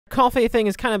coffee thing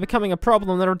is kind of becoming a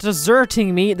problem. They're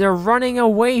deserting me. They're running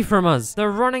away from us.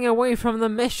 They're running away from the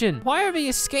mission. Why are the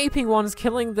escaping ones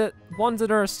killing the ones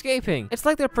that are escaping? It's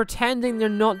like they're pretending they're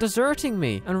not deserting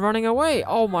me and running away.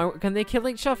 Oh my, can they kill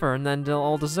each other and then they'll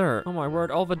all desert? Oh my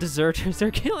word, all the deserters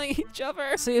are killing each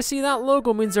other. So you see, that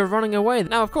logo means they're running away.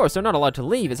 Now, of course, they're not allowed to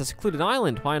leave. It's a secluded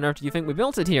island. Why on earth do you think we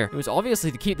built it here? It was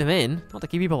obviously to keep them in, not to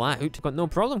keep people out. I've got no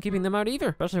problem keeping them out either,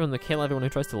 especially when they kill everyone who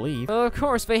tries to leave. But of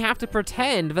course, they have to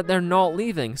pretend that they're not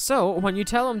leaving. So when you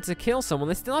tell them to kill someone,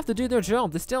 they still have to do their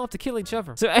job. They still have to kill each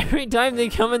other. So every time they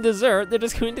come and desert, they're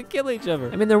just going to kill each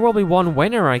other. I mean, there will be one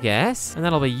winner, I guess, and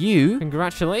that'll be you.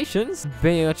 Congratulations,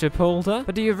 Bea Chipolta.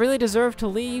 But do you really deserve to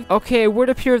leave? Okay, it would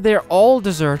appear they're all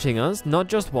deserting us, not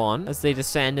just one, as they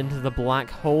descend into the black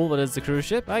hole that is the cruise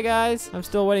ship. Bye, guys. I'm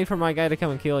still waiting for my guy to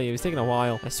come and kill you. He's taking a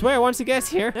while. I swear, once he gets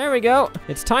here. There we go.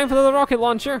 It's time for the rocket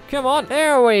launcher. Come on.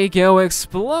 There we go.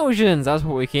 Explosions. That's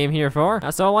what we came here for.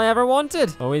 That's all I ever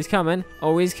wanted. Oh, he's coming.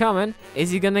 Oh, he's coming.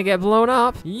 Is he gonna get blown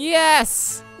up?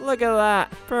 Yes! Look at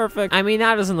that. Perfect. I mean,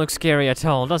 that doesn't look scary at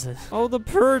all, does it? Oh, the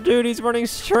poor dude. He's running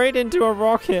straight into a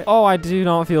rocket. Oh, I do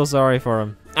not feel sorry for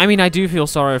him. I mean, I do feel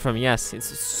sorry for him. Yes, it's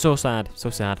so sad. So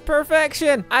sad.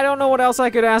 Perfection. I don't know what else I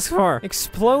could ask for.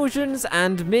 Explosions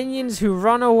and minions who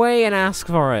run away and ask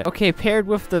for it. Okay, paired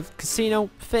with the casino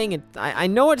thing. I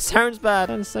know it sounds bad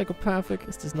and psychopathic.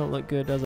 This does not look good, does it?